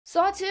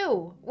Saw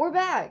 2, we're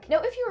back. Now,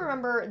 if you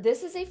remember,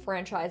 this is a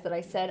franchise that I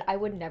said I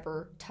would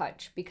never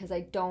touch because I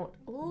don't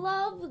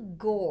love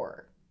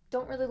gore.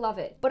 Don't really love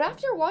it. But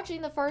after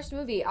watching the first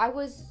movie, I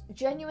was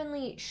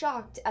genuinely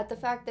shocked at the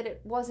fact that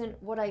it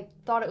wasn't what I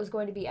thought it was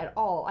going to be at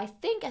all. I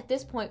think at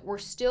this point, we're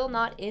still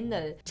not in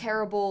the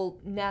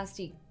terrible,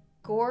 nasty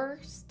gore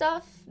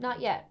stuff.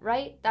 Not yet,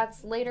 right?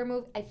 That's later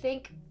movie, I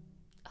think.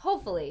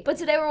 Hopefully. But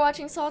today we're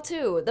watching Saw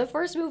 2. The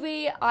first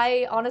movie,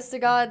 honest to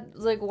God,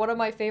 like one of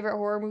my favorite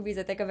horror movies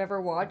I think I've ever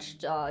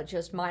watched.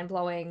 Just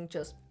mind-blowing,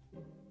 just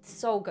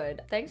so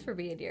good. Thanks for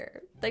being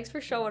here. Thanks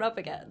for showing up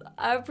again.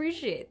 I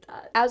appreciate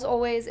that. As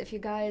always, if you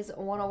guys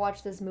want to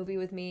watch this movie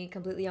with me,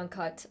 completely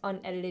uncut,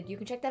 unedited, you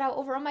can check that out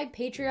over on my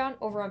Patreon.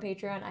 Over on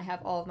Patreon, I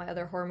have all of my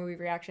other horror movie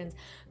reactions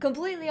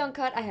completely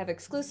uncut. I have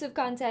exclusive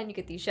content. You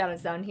get these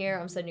shoutouts down here.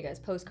 I'm sending you guys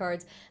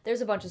postcards.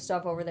 There's a bunch of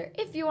stuff over there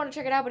if you want to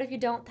check it out, but if you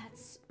don't,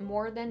 that's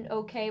more than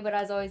okay. But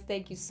as always,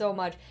 thank you so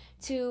much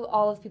to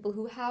all of the people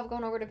who have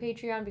gone over to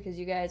Patreon because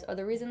you guys are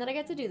the reason that I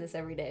get to do this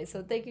every day.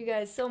 So thank you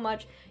guys so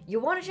much. You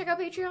want to check out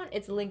Patreon?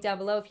 It's linked down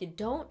below. If you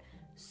don't,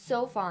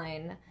 so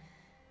fine.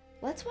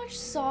 Let's watch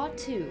Saw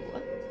 2.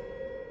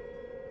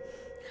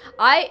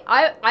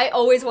 I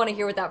always want to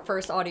hear what that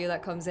first audio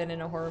that comes in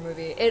a horror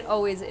movie. It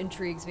always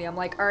intrigues me. I'm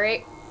like, all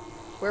right,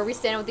 where are we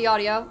standing with the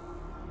audio?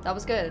 That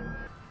was good.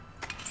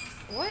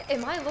 What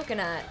am I looking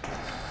at?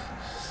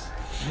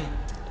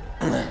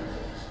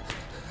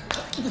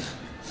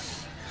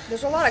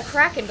 There's a lot of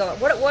cracking going.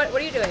 What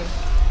are you doing?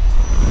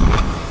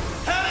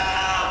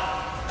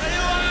 Help!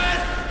 Anyone?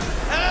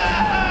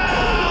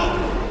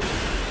 Help!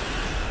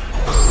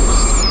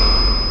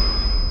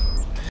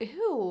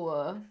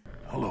 Ew.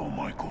 Hello,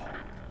 Michael.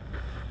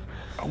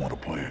 I want to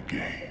play a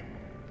game.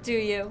 Do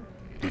you?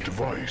 The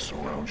device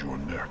around your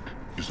neck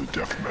is a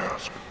death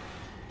mask.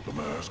 The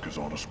mask is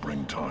on a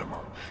spring timer.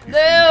 If you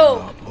do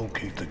not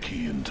locate the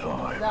key in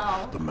time,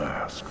 the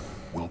mask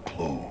will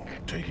close.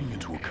 Taking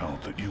into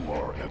account that you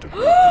are at a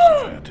great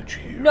disadvantage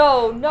here.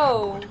 No. I'm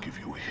going to give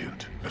you a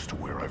hint as to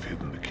where I've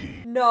hidden the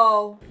key.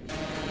 No.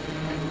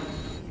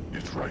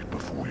 It's right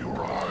before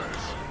your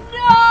eyes.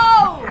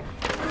 No!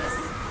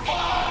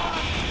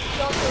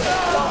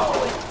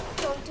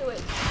 Don't do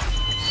it.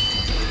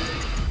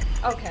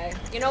 Okay,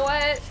 you know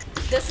what?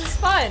 This is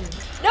fun.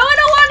 No, I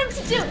don't want him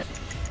to do it.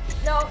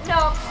 No.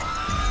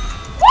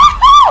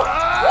 Woohoo!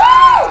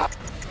 Woo!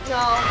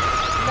 No.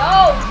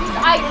 No!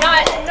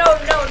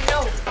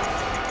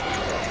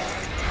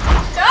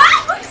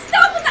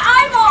 Stop with the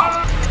eyeball!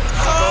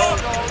 No!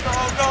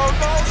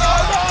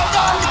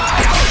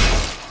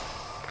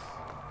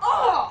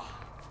 Oh!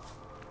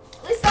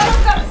 At least I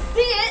don't gotta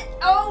see it.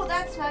 Oh,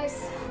 that's nice.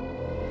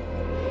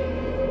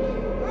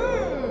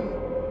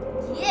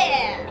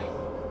 Yeah!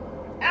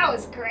 That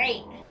was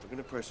great. They're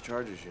gonna press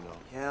charges, you know.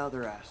 Yeah,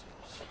 they're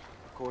assholes.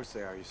 Of course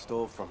they are. You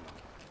stole from them.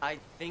 I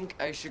think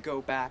I should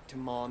go back to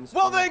Mom's.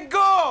 Well, then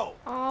go!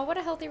 Aw, what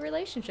a healthy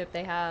relationship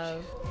they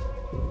have.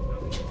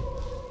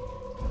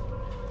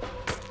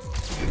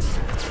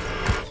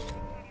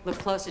 Look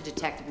closer,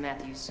 Detective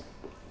Matthews.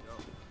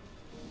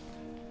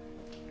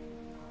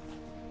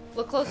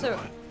 Look closer.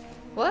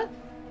 What?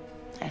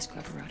 Ask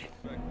whoever wrote it.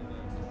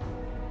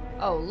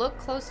 Oh, look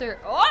closer.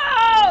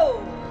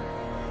 Oh!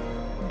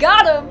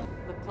 Got him!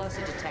 Look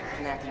closer,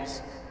 Detective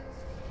Matthews.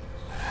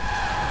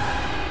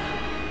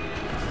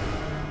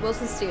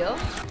 Wilson Steele.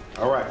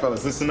 All right,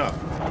 fellas, listen up.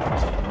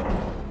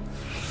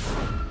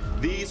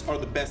 These are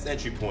the best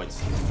entry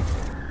points.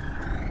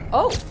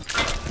 Oh!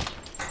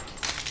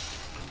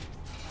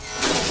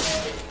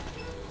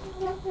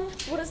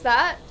 What is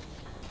that?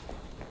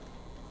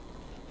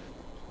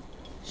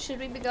 Should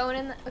we be going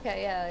in?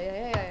 Okay,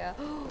 yeah.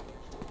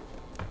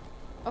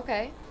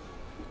 Okay.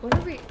 What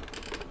are we?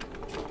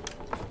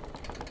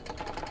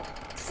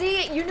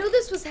 See, you knew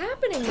this was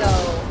happening,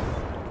 though.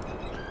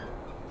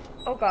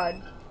 Oh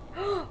God.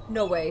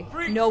 No way.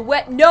 No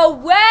way. No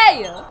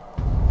way!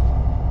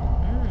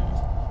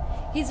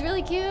 He's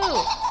really cute.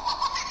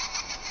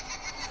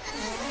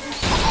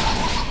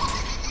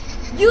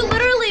 You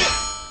literally.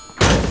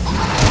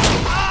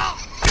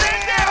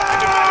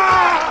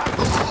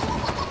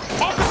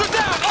 Officer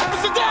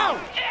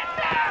down!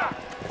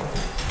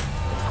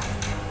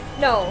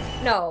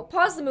 No.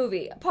 Pause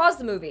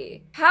the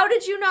movie. How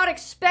did you not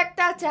expect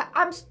that to?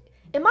 Am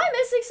I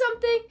missing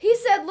something? He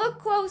said, look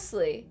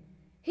closely.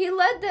 He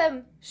led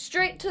them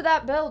straight to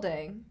that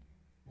building.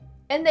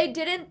 And they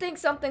didn't think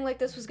something like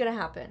this was gonna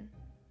happen.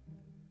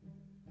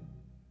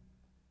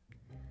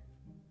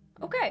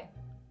 Okay.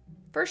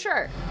 For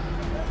sure.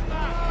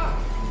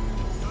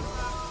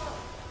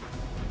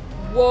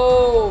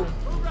 Whoa.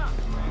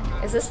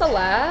 Is this the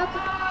lab?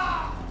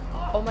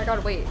 Oh my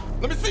God, wait.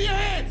 Let me see your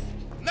hands!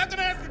 I'm not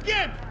gonna ask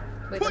again!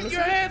 Wait, let me Put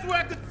your see. hands where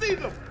I can see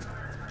them!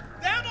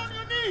 Down on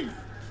your knees!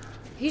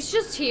 He's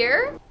just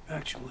here?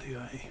 Actually,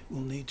 I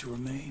will need to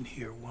remain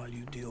here while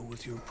you deal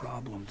with your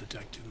problem,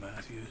 Detective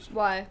Matthews.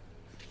 Why?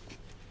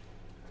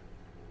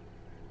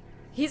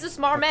 He's a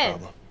smart man.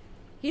 problem?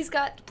 He's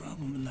got... The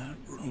problem in that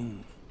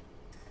room.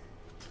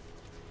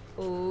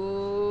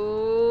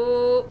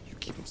 Ooh. You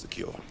keep him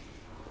secure.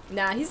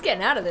 Nah, he's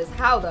getting out of this.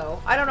 How,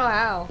 though? I don't know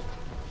how.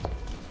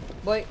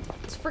 But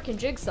it's freaking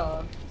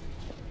Jigsaw.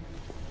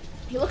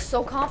 He looks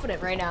so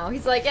confident right now.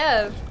 He's like,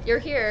 yeah, you're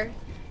here.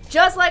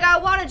 Just like I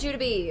wanted you to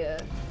be.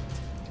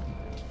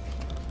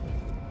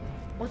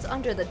 What's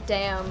under the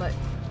damn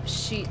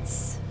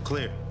sheets?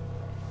 Clear.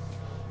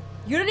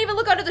 You didn't even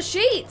look under the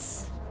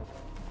sheets.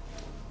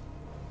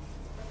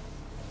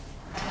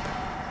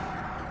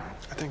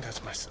 I think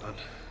that's my son.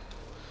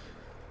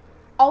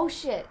 Oh,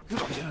 shit.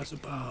 He has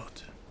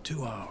about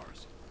 2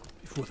 hours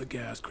before the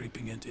gas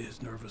creeping into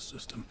his nervous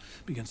system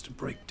begins to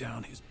break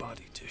down his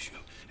body tissue,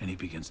 and he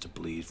begins to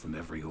bleed from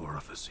every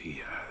orifice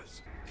he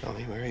has. Tell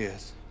me where he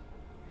is.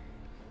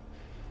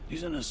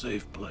 He's in a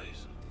safe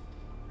place.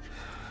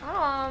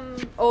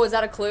 Oh, is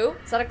that a clue?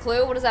 Is that a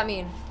clue? What does that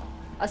mean?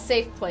 A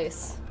safe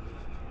place.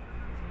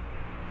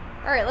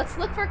 Alright, let's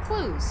look for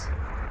clues.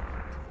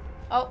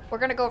 Oh, we're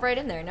gonna go right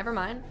in there. Never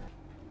mind.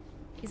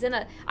 He's in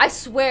a... I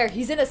swear,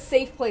 he's in a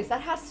safe place.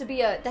 That has to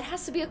be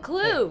a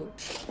clue.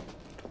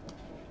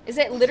 Is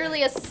it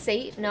literally a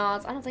safe? No, I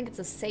don't think it's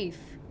a safe.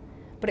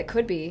 But it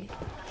could be.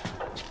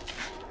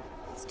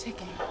 It's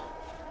ticking.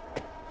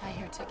 I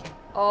hear ticking.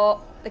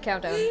 Oh, the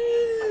countdown.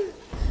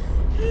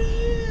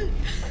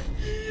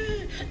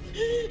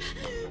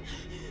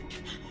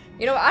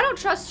 You know, I don't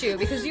trust you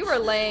because you were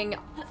laying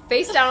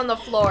face down on the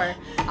floor.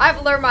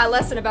 I've learned my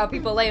lesson about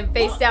people laying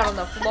face down on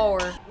the floor.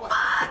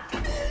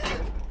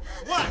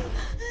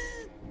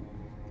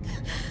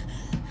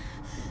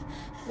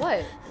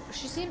 What?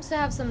 She seems to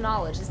have some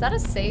knowledge. Is that a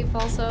safe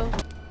also?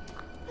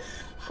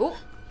 Ooh.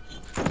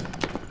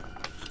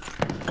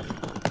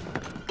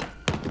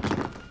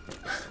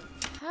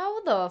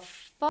 How the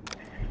fuck?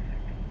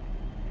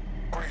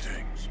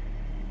 Greetings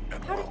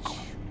and welcome.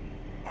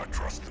 I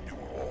trust that you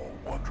are all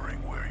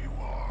wondering where you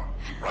are.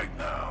 Right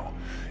now,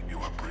 you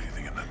are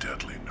breathing in the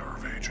deadly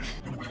nerve agent.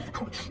 The only way to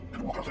overcome it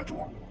and walk out that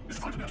door is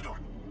to find an antidote.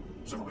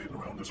 Several hidden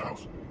around this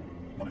house.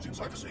 One is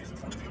inside the safe in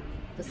front of you.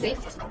 The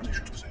safe? That's the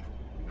combination to the safe.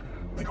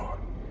 They are.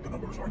 The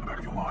numbers are in the back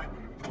of your mind.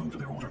 The clue to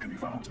their order can be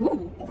found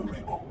over the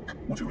rainbow.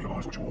 Once you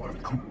realize what you all have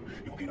in common,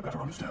 you will gain a better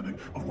understanding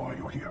of why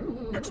you're here.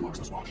 X marks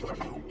the spot for that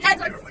clue.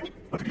 Carefully.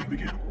 Let the game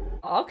begin.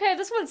 Okay,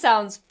 this one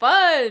sounds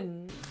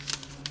fun.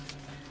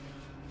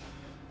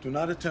 Do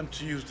not attempt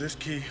to use this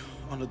key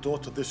on the door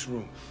to this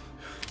room.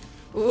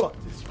 Ooh.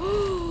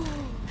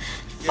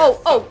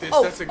 This.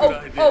 That's a good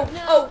idea.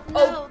 No,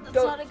 that's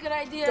not a good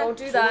idea. Don't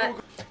do that.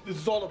 This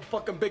is all a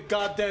fucking big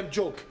goddamn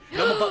joke.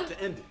 And I'm about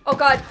to end it. Oh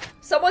god,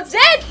 someone's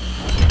dead!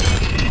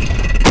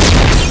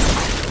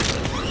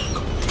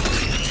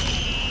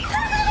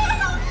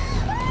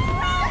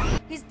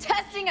 He's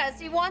testing us.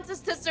 He wants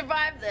us to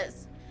survive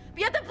this. But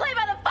you have to play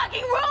by the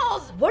fucking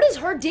rules! What is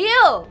her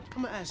deal?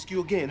 I'm gonna ask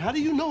you again. How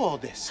do you know all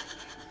this?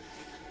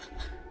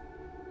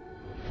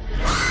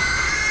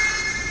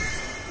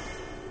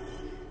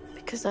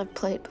 Because I've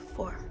played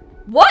before.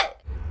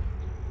 What?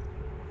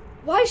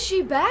 Why is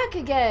she back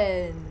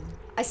again?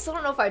 I still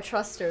don't know if I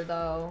trust her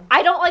though.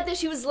 I don't like that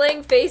she was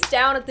laying face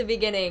down at the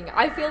beginning.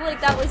 I feel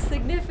like that was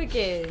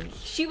significant.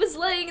 She was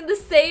laying in the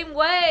same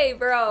way,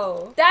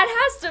 bro. That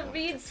has to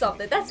mean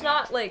something. That's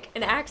not like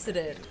an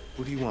accident.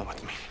 What do you want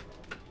with me?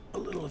 A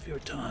little of your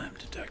time,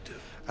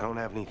 detective. I don't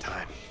have any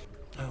time.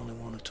 I only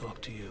want to talk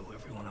to you.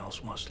 Everyone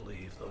else must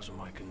leave. Those are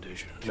my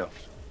conditions. No.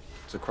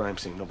 It's a crime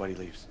scene. Nobody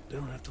leaves. They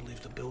don't have to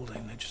leave the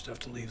building. They just have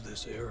to leave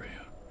this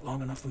area.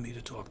 Long enough for me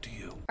to talk to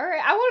you. All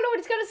right, I want to know what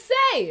he's gonna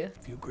say.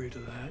 If you agree to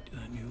that,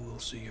 then you will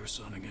see your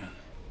son again.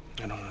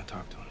 I don't want to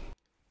talk to him.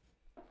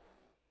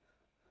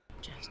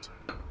 Just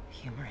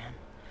humor him.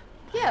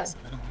 Yeah.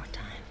 A little more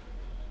time.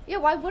 Yeah,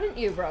 why wouldn't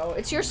you, bro?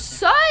 It's your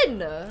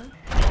son.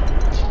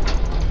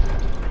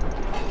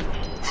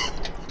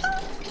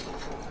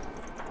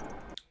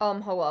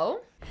 Hello?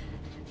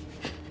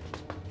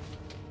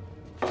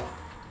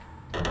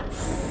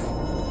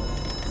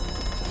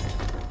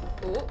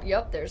 Oh,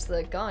 yep, there's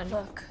the gun.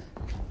 Look.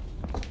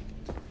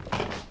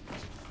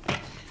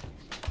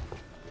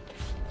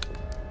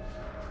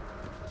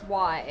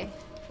 Why?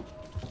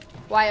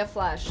 Why a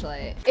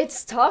flashlight?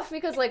 It's tough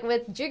because like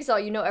with Jigsaw,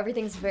 you know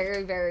everything's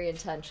very, very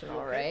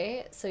intentional,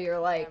 right? So you're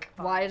like,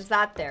 why is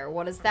that there?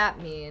 What does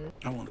that mean?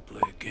 I want to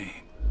play a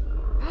game.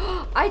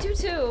 I do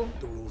too.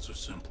 The rules are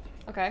simple.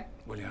 Okay.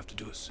 All you have to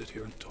do is sit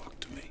here and talk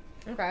to me.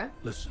 Okay.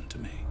 Listen to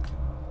me.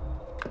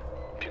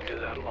 If you do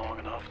that long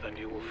enough, then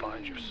you will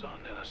find your son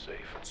in a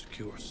safe and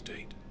secure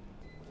state.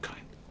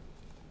 Kind.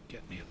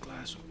 Get me a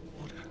glass of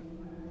water.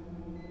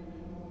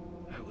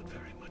 I would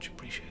very much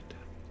appreciate that.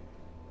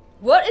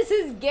 What is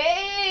his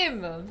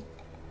game?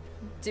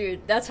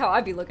 Dude, that's how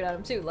I'd be looking at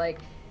him too. Like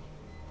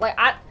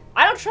I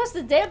don't trust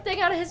the damn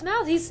thing out of his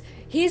mouth.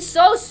 He's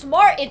so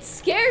smart, it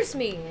scares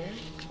me.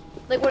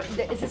 Like what,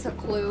 is this a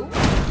clue?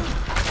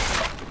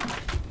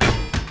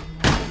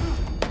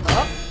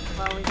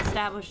 Well, we've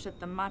established that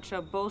the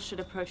macho bullshit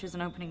approach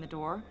isn't opening the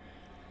door.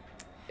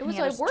 It was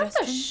Any like other worth a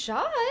suggestions?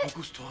 shot. Look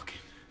who's talking.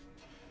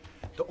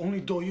 The only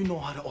door you know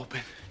how to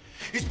open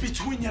is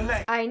between your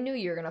legs. I knew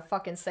you were gonna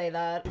fucking say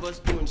that. Was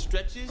doing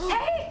stretches.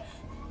 Hey!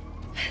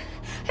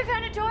 I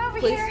found a a door over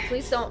Please, here.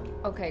 please don't.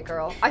 Okay,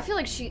 girl. I feel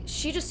like she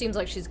just seems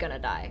like she's gonna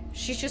die.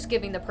 She's just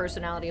giving the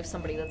personality of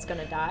somebody that's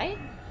gonna die.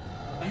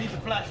 I need the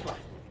flashlight.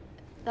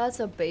 That's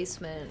a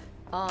basement.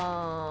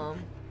 I'm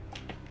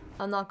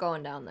not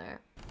going down there.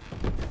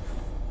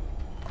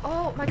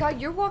 Oh my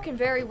god, you're walking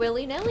very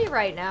willy-nilly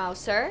right now,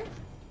 sir.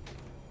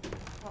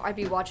 Oh, I'd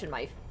be watching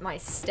my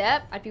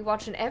step. I'd be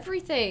watching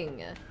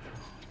everything.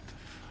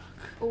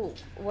 Oh,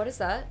 what is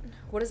that?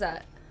 What is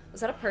that? Was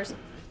that a person?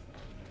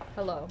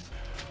 Hello.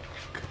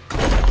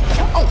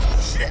 Oh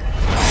shit!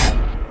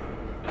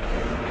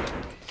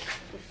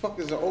 The fuck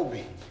is an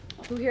Obi?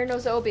 Who here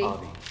knows Obi?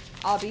 Obi.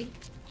 Obi.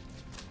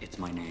 It's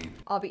my name.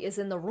 Obi is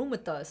in the room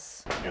with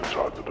us.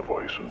 Inside the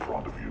device in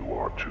front of you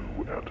are 2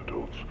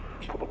 antidotes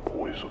for the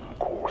poison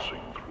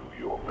coursing through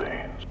your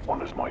veins.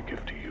 One is my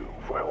gift to you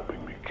for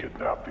helping me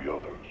kidnap the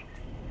others.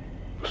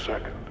 The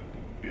second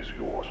is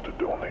yours to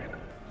donate.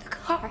 The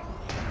car.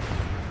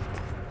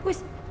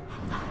 Who's...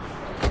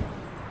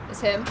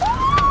 It's him.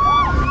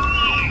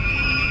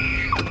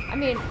 I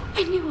mean...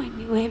 I knew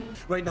him.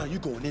 Right now, you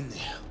going in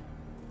there.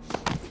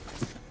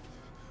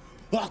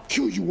 I'll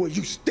kill you where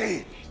you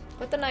stand.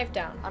 Put the knife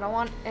down. I don't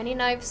want any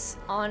knives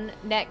on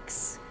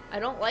necks. I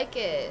don't like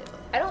it.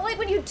 I don't like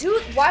when you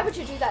do... Why would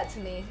you do that to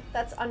me?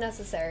 That's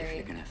unnecessary. If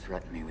you're gonna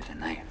threaten me with a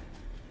knife,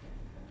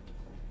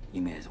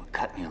 you may as well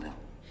cut me a little.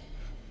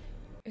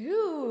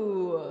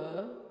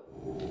 Ooh.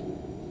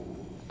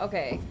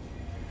 Okay.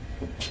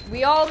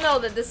 We all know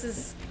that this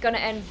is gonna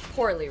end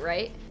poorly,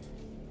 right?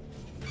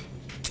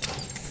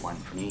 One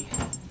for me.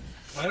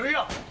 Hurry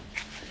up.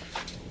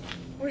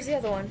 Where's the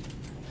other one?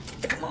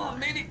 Come on,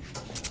 baby.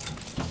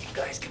 You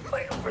guys can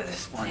fight over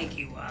this one. Thank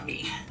you,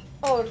 Abby.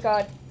 Oh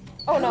god.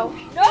 Oh no.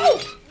 No!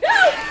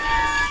 No!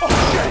 Oh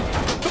shit!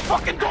 The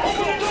fucking door!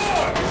 Open the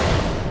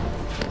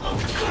door!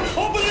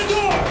 Open the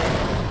door!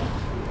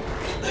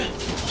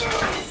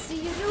 See,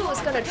 you knew it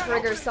was gonna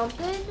trigger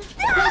something.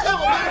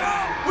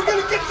 We're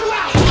gonna get you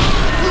out!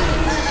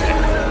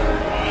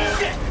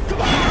 Shit!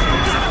 Come on!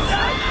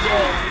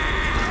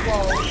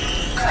 Whoa.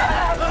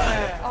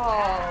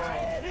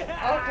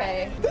 Oh.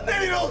 Okay. The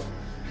needles!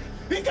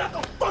 He got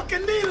the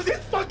fucking needles! He's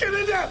fucking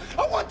in there!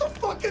 I want the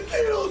fucking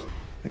needles!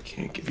 I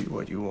can't give you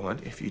what you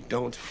want if you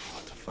don't.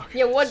 What the fuck?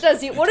 Yeah, what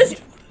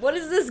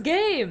is this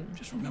game?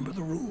 Just remember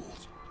the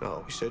rules.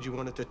 No, you said you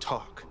wanted to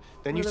talk.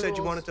 Then you What are the said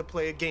you rules? wanted to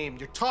play a game.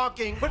 You're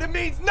talking, but it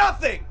means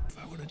nothing! If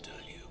I were to tell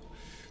you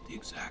the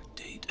exact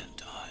date and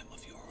time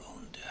of your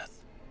own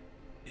death,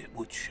 it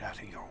would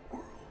shatter your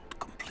world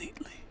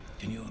completely.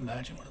 Can you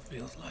imagine what it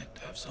feels like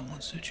to have someone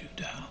sit you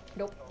down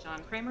Nope.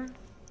 John Kramer?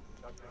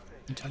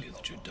 and tell you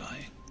that you're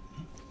dying?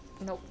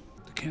 Nope.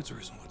 The cancer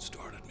isn't what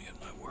started me in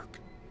my work.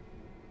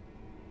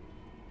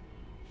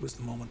 It was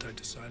the moment I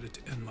decided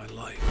to end my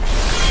life.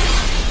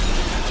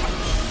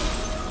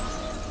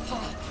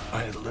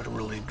 I had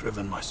literally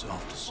driven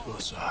myself to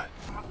suicide.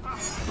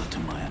 But to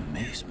my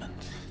amazement,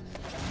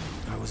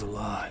 I was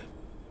alive.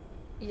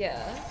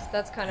 Yeah,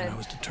 that's kind And I of...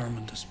 was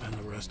determined to spend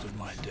the rest of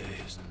my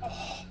days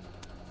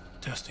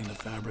testing the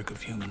fabric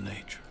of human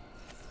nature.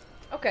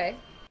 Okay.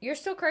 You're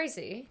still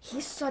crazy.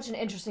 He's such an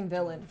interesting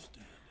villain.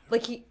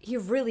 Like, he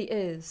really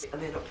is.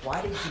 Amanda,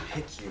 why did he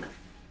pick you?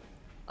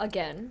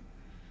 Again.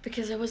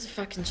 Because I was a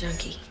fucking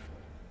junkie.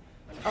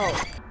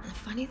 Oh. The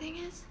funny thing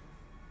is,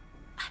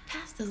 I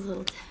passed this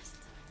little test.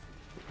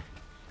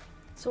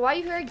 So why are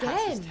you here Pass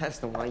again? this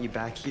test, and why are you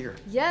back here?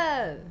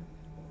 Yeah.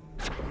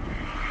 I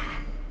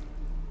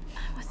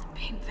wasn't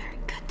being very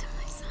good to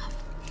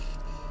myself.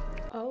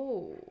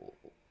 Oh.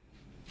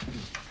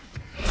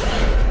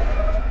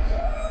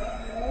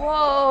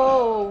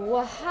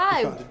 Whoa.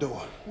 Hi. Found the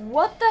door.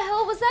 What the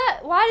hell was that?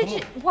 Why did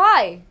you...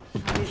 Why?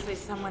 Obviously,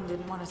 someone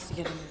didn't want us to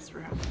get in this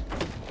room.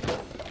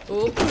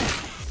 Oop.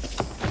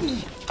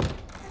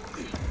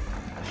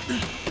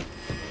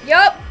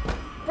 Yup.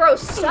 Bro,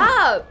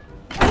 stop.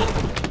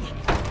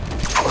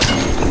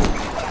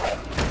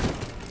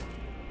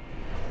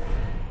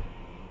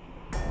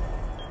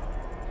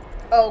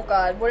 Oh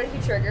god, what did he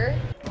trigger?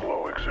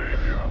 Hello,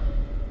 Xavier.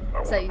 I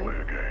want that to you? play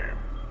a game.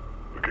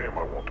 The game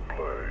I want to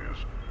play is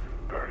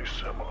very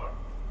similar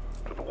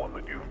to the one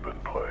that you've been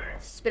playing.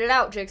 Spit it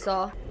out,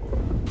 Jigsaw.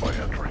 By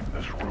entering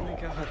this room,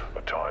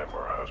 a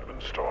timer has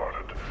been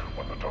started.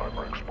 When the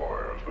timer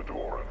expires, the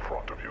door in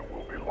front of you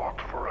will be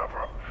locked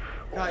forever.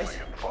 Guys. Only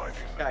in finding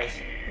the Guys.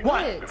 key.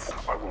 What?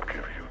 I will give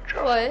you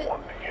just What?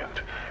 one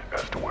hint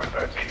as to where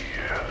that key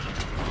is.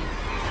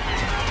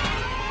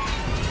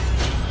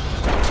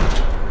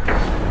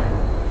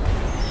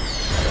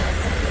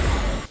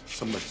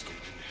 Somebody's going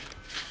in there.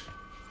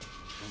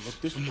 Now look,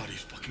 this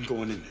somebody's fucking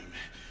going in there, man.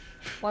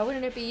 Why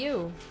wouldn't it be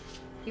you?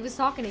 He was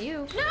talking to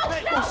you. No!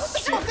 What the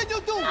fuck can you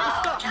do?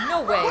 Stop!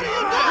 No way. Bro,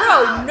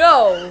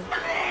 no.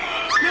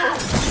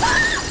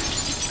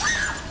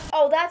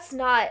 Oh, that's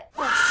not...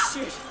 Oh,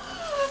 shit.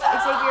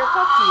 Xavier,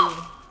 fuck you.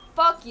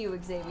 Fuck you,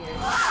 Xavier.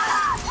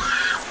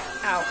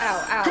 Ow,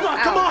 ow, ow, Come on,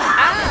 ow, come on! Ow.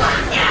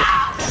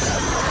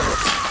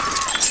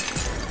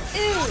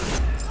 Ew.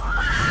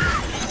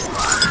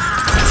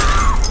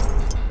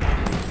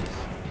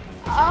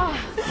 Ah.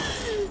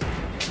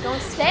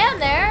 Don't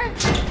stand there.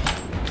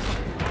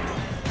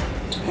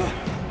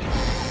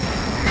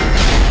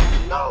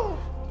 No!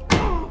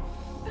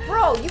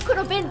 Bro, you could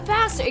have been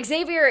faster.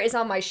 Xavier is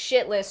on my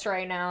shit list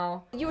right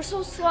now. You were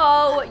so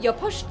slow. You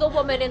pushed the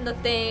woman in the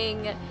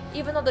thing,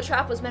 even though the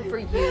trap was meant for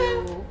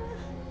you.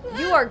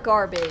 You are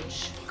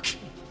garbage.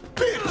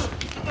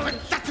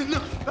 Bitch! That's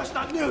enough. That's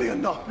not nearly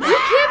enough. You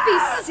can't be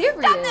serious.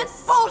 Stop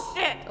this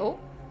bullshit! Oh.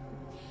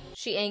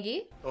 She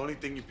Angie? The only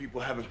thing you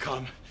people haven't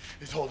come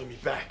is holding me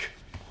back.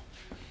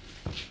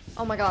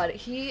 Oh my god,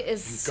 he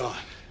is... I'm gone.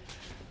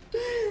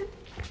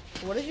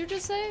 What did you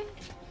just say?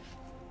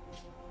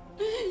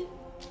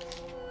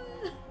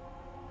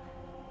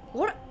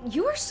 What?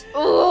 You are...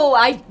 Oh,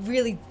 I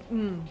really...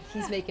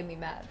 he's making me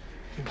mad.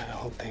 You better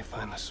hope they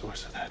find the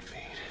source of that feed.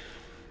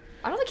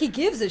 I don't think he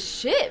gives a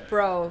shit,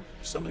 bro.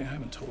 Something I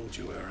haven't told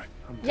you, Eric.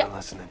 I'm Yeah. done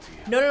listening to you.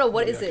 No,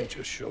 what Maybe is I it? can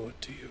just show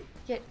it to you.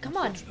 Yeah, come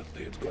on.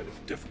 Unfortunately, it's going to be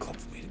difficult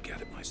for me to get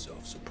it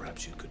myself, so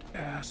perhaps you could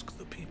ask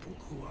the people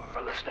who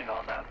are listening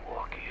on that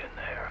walkie in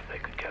there if they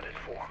could get it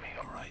for me,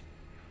 all right?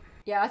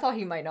 Yeah, I thought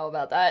he might know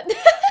about that.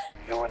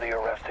 You were the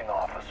arresting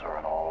officer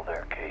in all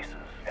their cases,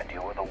 and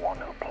you were the one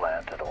who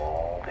planted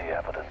all the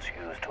evidence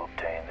used to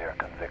obtain their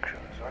convictions.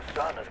 Your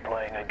son is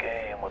playing a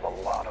game with a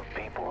lot of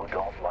people who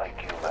don't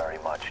like you very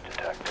much,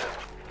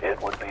 Detective.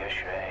 It would be a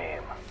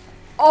shame.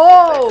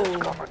 Oh! If they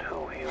discovered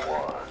who he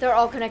was. They're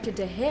all connected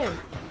to him.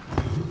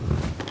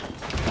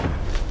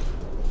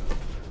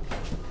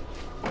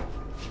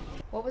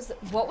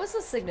 What was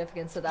the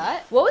significance of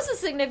that? What was the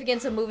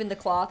significance of moving the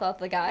cloth off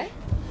the guy?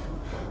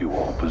 You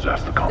all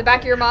possess the The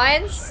back of your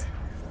minds?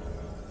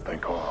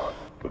 Thank God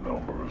the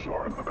numbers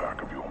are in the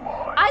back of your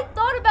mind. I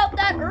thought about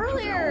that The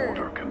earlier.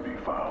 order can be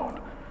found.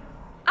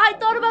 I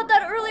thought about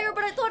that earlier,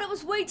 but I thought it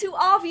was way too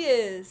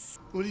obvious.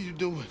 What are you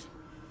doing?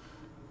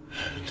 I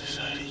haven't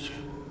decided yet.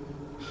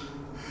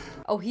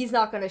 Oh, he's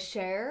not gonna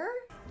share?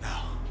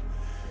 Now,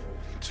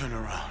 turn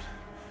around.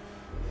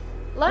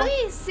 Let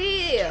me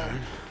see.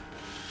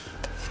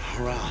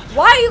 Around.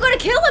 Why are you gonna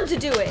kill him to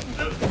do it?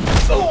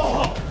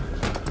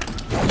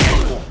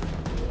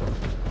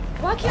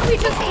 Why can't we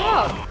just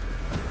stop?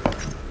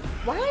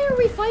 Why are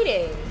we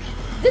fighting?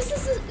 This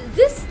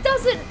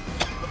doesn't...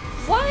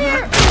 Why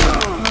are...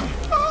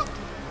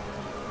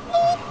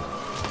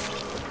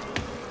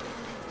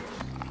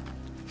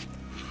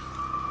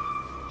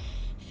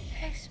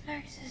 X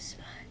marks the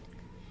spot.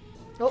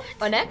 Oh,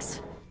 an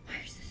X?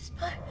 Marks the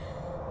spot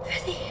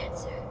for the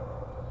answer.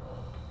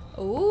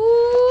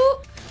 Ooh.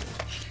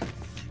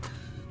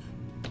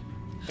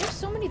 There's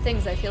so many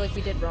things I feel like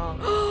we did wrong.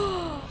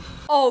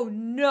 Oh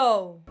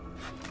no.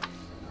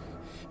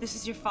 This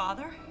is your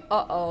father?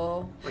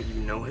 Uh-oh. Wait,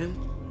 you know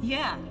him?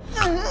 Yeah.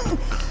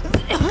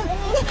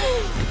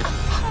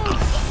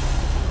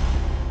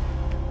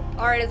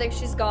 Alright, I think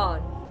she's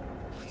gone.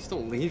 Please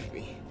don't leave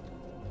me.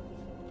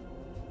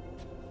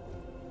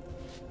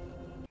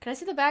 Can I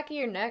see the back of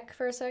your neck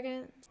for a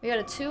second? We got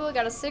a 2, I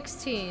got a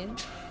 16.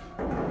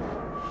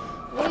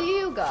 What do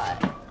you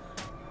got?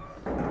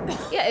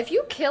 Yeah, if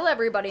you kill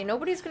everybody,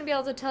 nobody's gonna be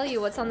able to tell you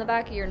what's on the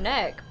back of your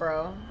neck,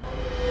 bro.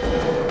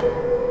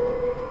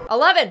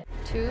 11!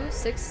 2,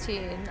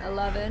 16,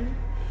 11.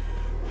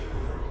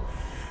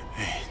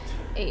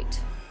 8.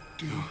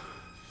 Do not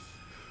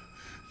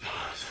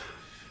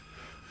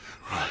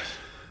run.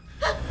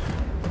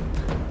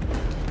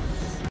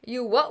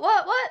 You what?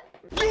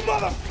 You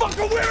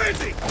motherfucker, where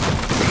is he?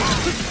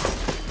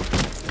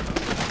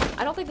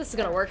 I don't think this is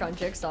gonna work on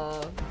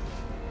Jigsaw.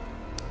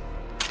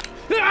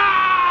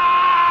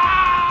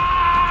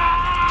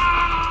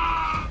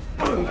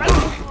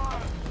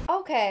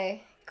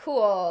 Okay,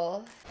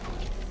 cool.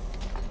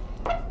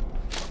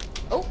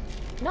 Oh,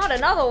 not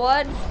another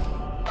one.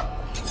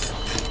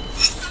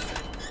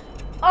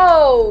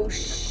 Oh,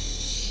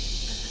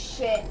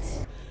 shit.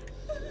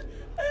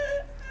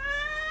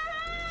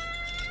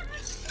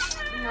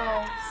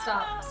 No,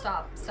 stop,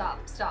 stop,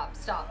 stop, stop,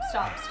 stop,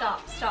 stop,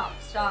 stop, stop,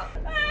 stop.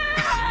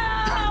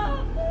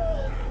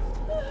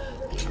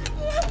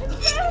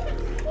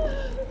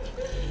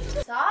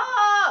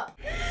 Stop!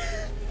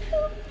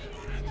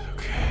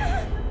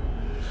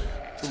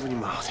 Open your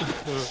mouth.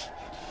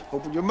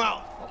 Open your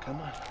mouth.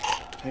 Come on.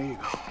 There you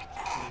go.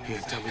 You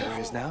gonna tell me where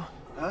he is now?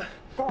 Huh?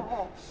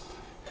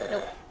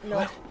 Nope,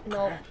 nope,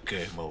 nope.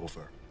 Game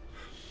over.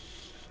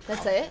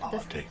 That's it? I'll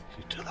take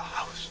you to the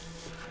house.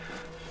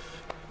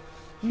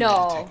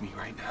 No. Take me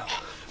right now.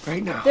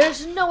 Right now.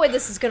 There's no way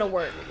this is gonna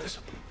work. There's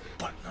a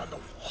button on the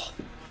wall.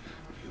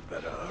 You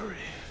better hurry.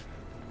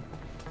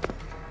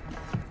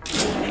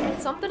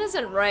 Something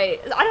isn't right.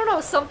 I don't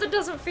know, something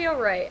doesn't feel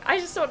right. I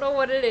just don't know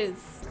what it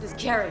is. Just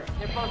Carrie,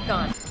 they're both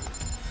gone.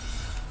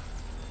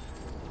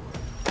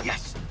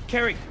 Yes!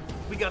 Carrie,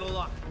 we got a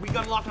lock. We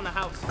got a lock on the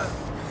house.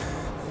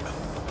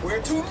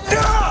 Where to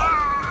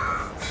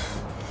now?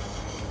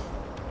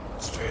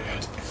 Straight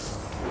ahead.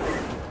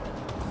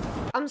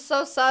 I'm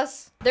so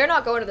sus. They're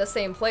not going to the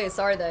same place,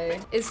 are they?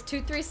 Is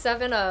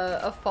 237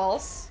 a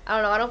false? I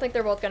don't know, I don't think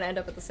they're both gonna end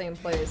up at the same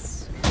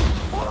place.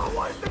 All I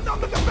want is the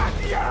number in the back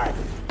of your head.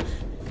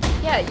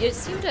 Yeah, you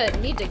seem to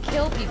need to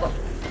kill people.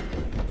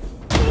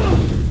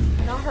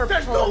 Not her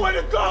There's pull. nowhere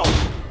to go.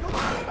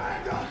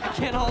 I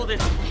can't hold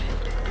it.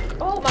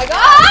 Oh my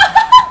god!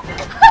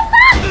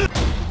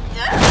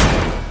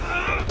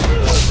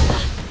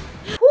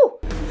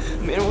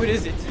 Man, what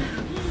is it?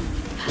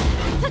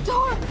 The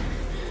door!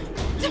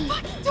 The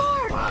fucking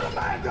door!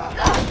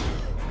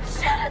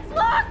 Shit, it's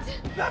locked!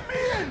 Let me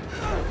in!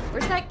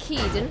 Where's that key?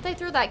 Didn't they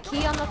throw that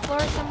key on the floor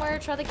somewhere?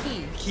 Try the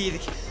key. The key. The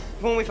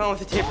one we found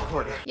with the tape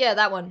recorder. Yeah,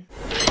 that one.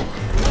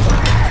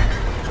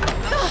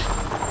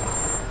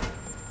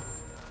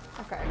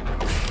 Okay.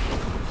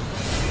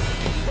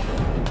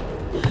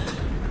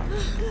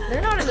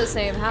 They're not in the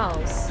same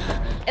house.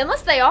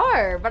 Unless they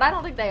are, but I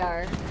don't think they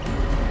are.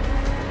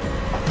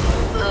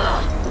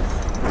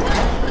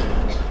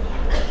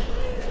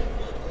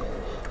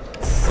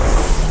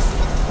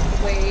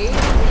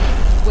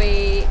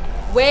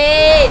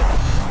 Wait.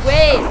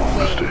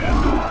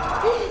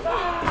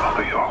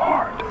 Follow your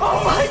heart. Oh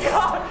my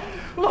god!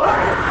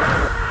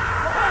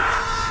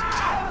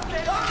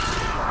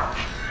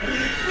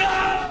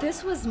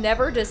 This was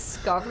never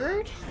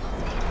discovered?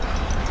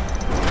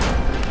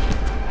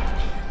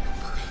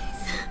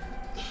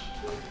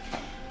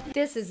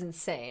 This is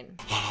insane.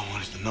 All I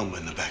want is the number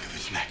in the back of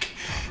his neck.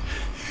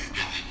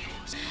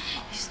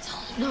 You still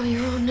don't know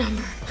your own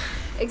number.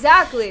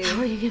 Exactly. How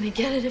are you gonna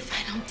get it if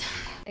I don't tell you?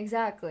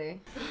 Exactly.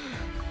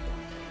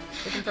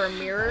 Looking for a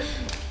mirror?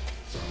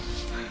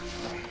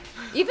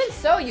 Even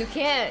so, you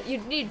can't. You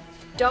need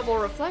double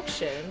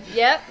reflection.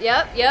 Yep.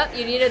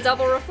 You need a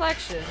double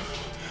reflection.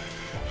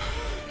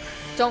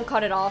 Don't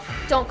cut it off.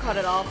 Don't cut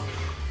it off.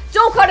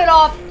 Don't cut it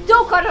off!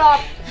 Don't cut it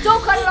off!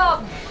 Don't cut it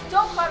off!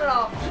 Don't cut it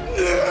off!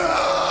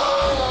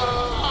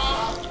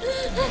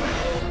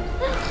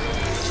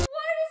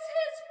 What is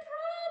his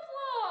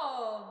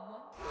problem?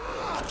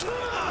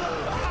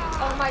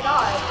 Oh my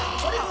god.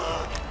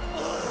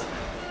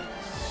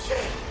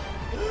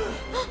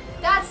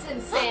 That's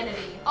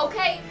insanity,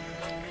 okay?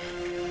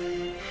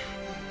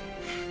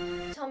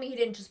 Tell me he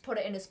didn't just put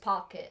it in his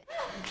pocket.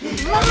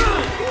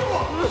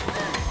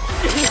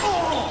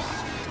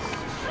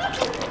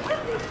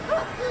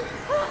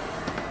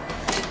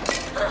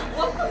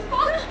 What the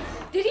fuck?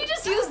 Did he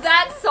just use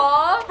that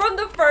saw from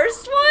the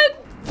first one?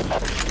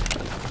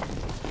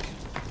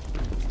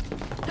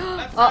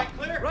 Left side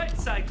clear. Right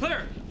side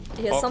clear.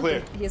 He has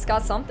something. He's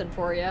got something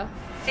for you.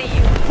 See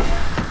you.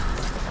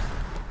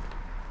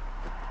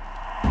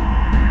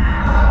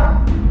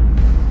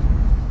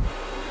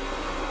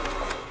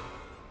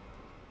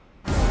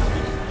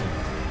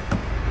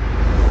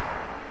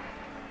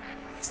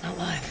 It's not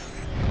live.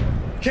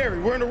 Carrie,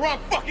 we're in the wrong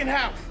fucking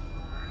house!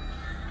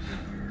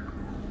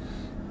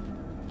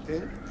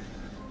 Dead?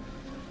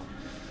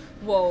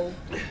 Whoa.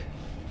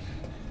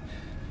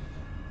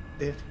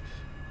 Dead?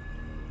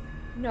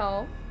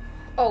 No.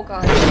 Oh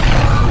god.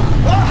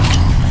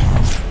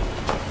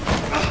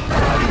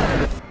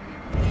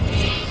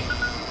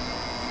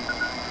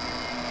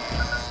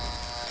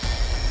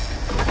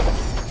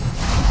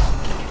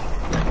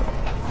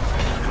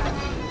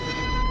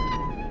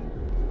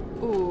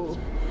 Ooh.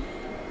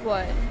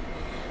 What?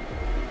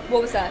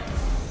 What was that?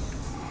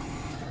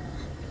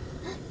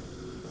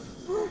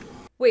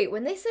 Wait,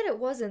 when they said it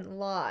wasn't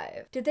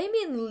live, did they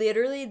mean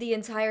literally the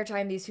entire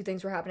time these two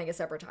things were happening at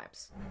separate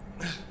times?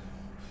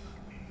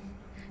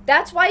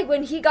 That's why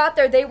when he got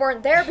there, they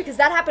weren't there, because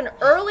that happened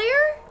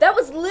earlier? That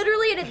was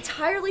literally an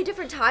entirely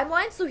different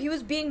timeline, so he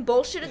was being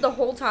bullshitted the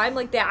whole time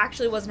like that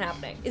actually wasn't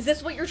happening. Is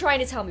this what you're trying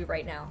to tell me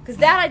right now? Because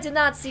that I did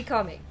not see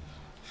coming.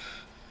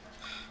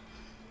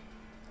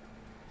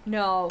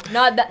 No,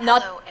 not that,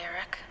 not- Hello,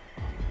 Eric.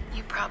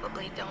 You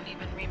probably don't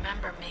even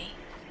remember me,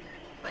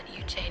 but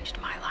you changed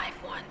my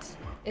life once.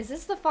 Is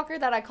this the fucker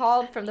that I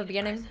called from the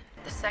beginning?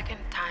 The second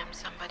time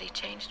somebody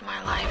changed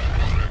my life,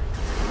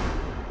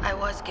 I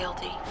was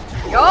guilty.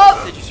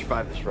 Yup! Did you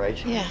survive this,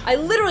 right? Yeah. I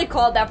literally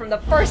called that from the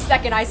first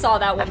second I saw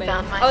that woman.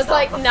 found I was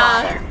like, myself a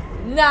nah,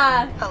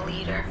 father. nah. A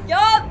leader.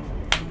 Yup!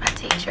 A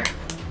teacher.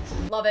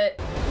 Love it.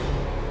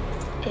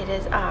 It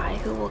is I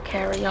who will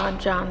carry on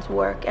John's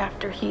work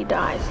after he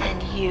dies,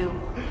 and you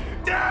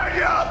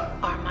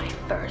are my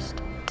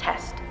first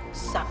test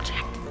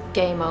subject.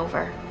 Game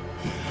over.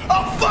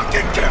 I'll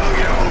fucking kill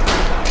you!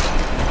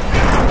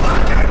 You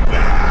fucking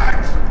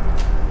bitch!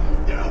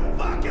 You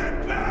fucking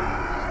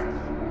bitch!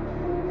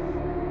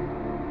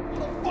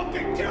 I'll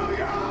fucking kill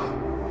you!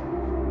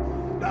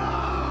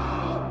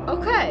 No!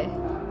 Okay.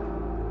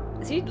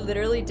 Is he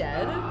literally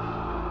dead?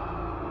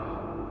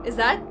 Is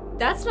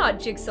that's not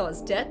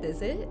Jigsaw's death,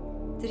 is it?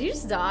 Did he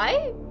just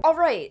die? All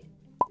right.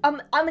 I'm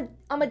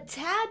a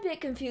tad bit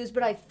confused,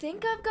 but I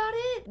think I've got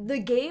it. The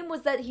game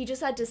was that he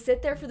just had to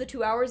sit there for the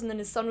 2 hours and then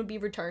his son would be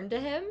returned to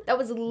him. That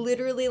was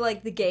literally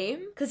like the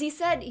game. Because he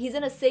said he's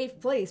in a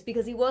safe place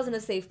because he was in a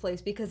safe place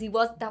because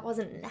that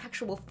wasn't an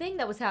actual thing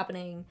that was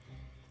happening.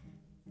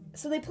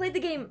 So they played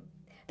the game.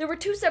 There were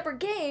two separate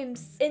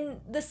games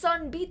and the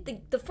son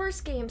beat the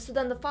first game, so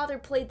then the father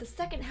played the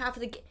second half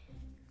of the game.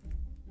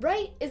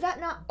 Right? Is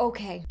that not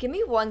okay? Give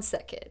me 1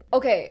 second.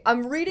 Okay,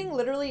 I'm reading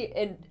literally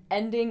an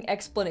ending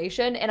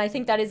explanation, and I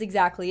think that is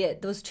exactly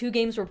it. Those 2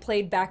 games were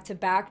played back to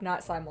back,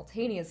 not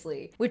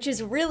simultaneously, which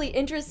is really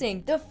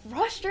interesting. The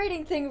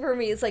frustrating thing for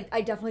me is like, I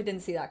definitely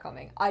didn't see that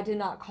coming. I did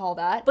not call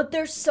that. But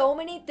there's so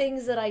many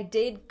things that I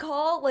did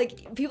call.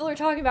 Like, people are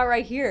talking about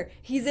right here.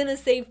 He's in a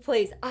safe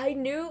place. I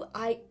knew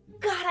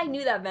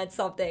that meant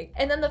something.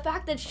 And then the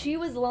fact that she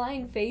was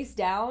lying face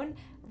down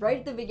right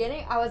at the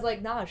beginning, I was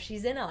like, nah,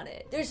 she's in on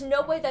it. There's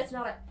no way that's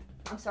not a...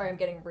 I'm sorry, I'm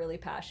getting really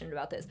passionate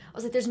about this. I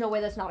was like, there's no way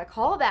that's not a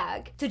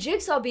callback to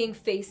Jigsaw being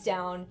face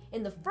down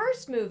in the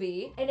first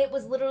movie. And it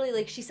was literally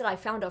like, she said, I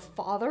found a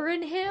father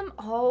in him.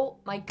 Oh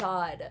my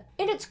God.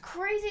 And it's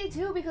crazy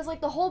too, because like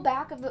the whole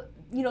back of the,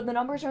 you know, the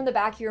numbers are in the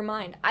back of your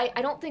mind.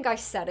 I don't think I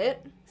said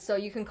it, so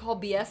you can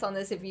call BS on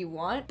this if you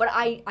want, but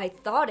I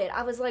thought it.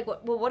 I was like, well,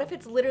 what if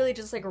it's literally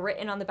just like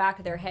written on the back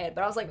of their head?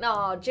 But I was like,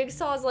 no,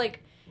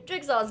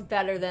 Jigsaw's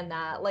better than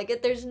that.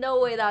 Like, there's no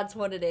way that's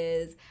what it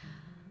is.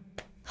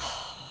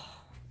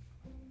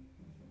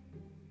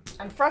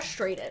 I'm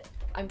frustrated.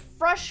 I'm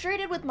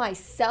frustrated with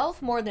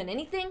myself more than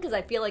anything, because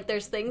I feel like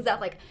there's things that,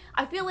 like,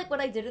 I feel like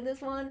what I did in this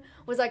one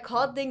was I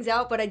called things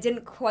out, but I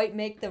didn't quite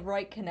make the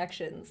right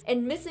connections.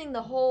 And missing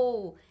the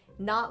whole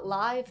not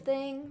live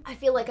thing, I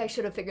feel like I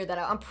should have figured that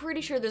out. I'm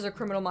pretty sure there's a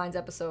Criminal Minds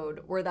episode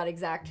where that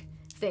exact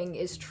thing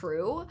is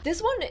true.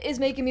 This one is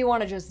making me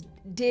want to just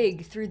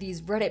dig through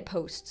these Reddit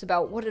posts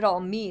about what it all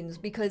means,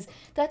 because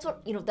that's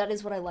what, you know, that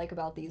is what I like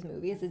about these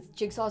movies. Is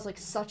Jigsaw is like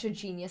such a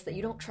genius that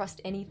you don't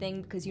trust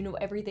anything, because you know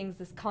everything's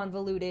this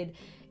convoluted,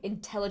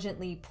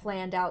 intelligently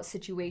planned out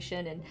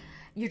situation, and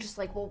you're just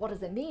like, well, what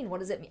does it mean? What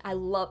does it mean? I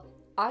love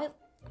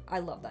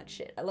that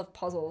shit. I love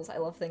puzzles. I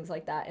love things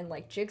like that. And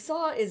like,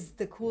 Jigsaw is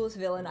the coolest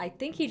villain. I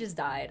think he just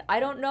died. I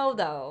don't know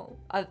though.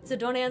 So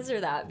don't answer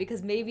that,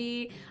 because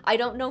maybe, I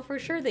don't know for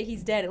sure that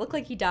he's dead. It looked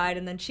like he died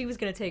and then she was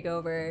gonna take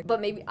over.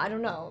 But maybe, I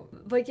don't know.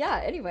 But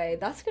yeah, anyway,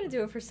 that's gonna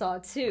do it for Saw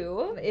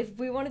 2. If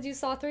we want to do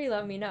Saw 3,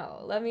 let me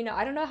know. Let me know.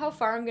 I don't know how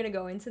far I'm gonna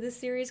go into this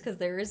series, because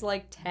there is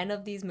like 10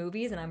 of these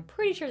movies and I'm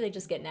pretty sure they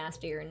just get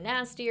nastier and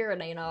nastier,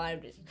 and you know,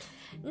 I'm just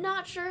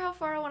not sure how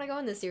far I want to go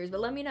in this series,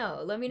 but let me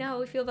know. Let me know how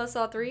we feel about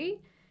Saw 3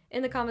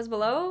 in the comments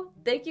below.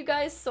 Thank you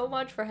guys so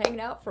much for hanging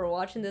out, for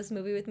watching this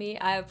movie with me.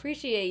 I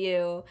appreciate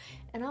you,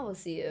 and I will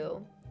see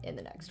you in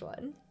the next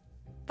one.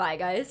 Bye,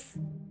 guys.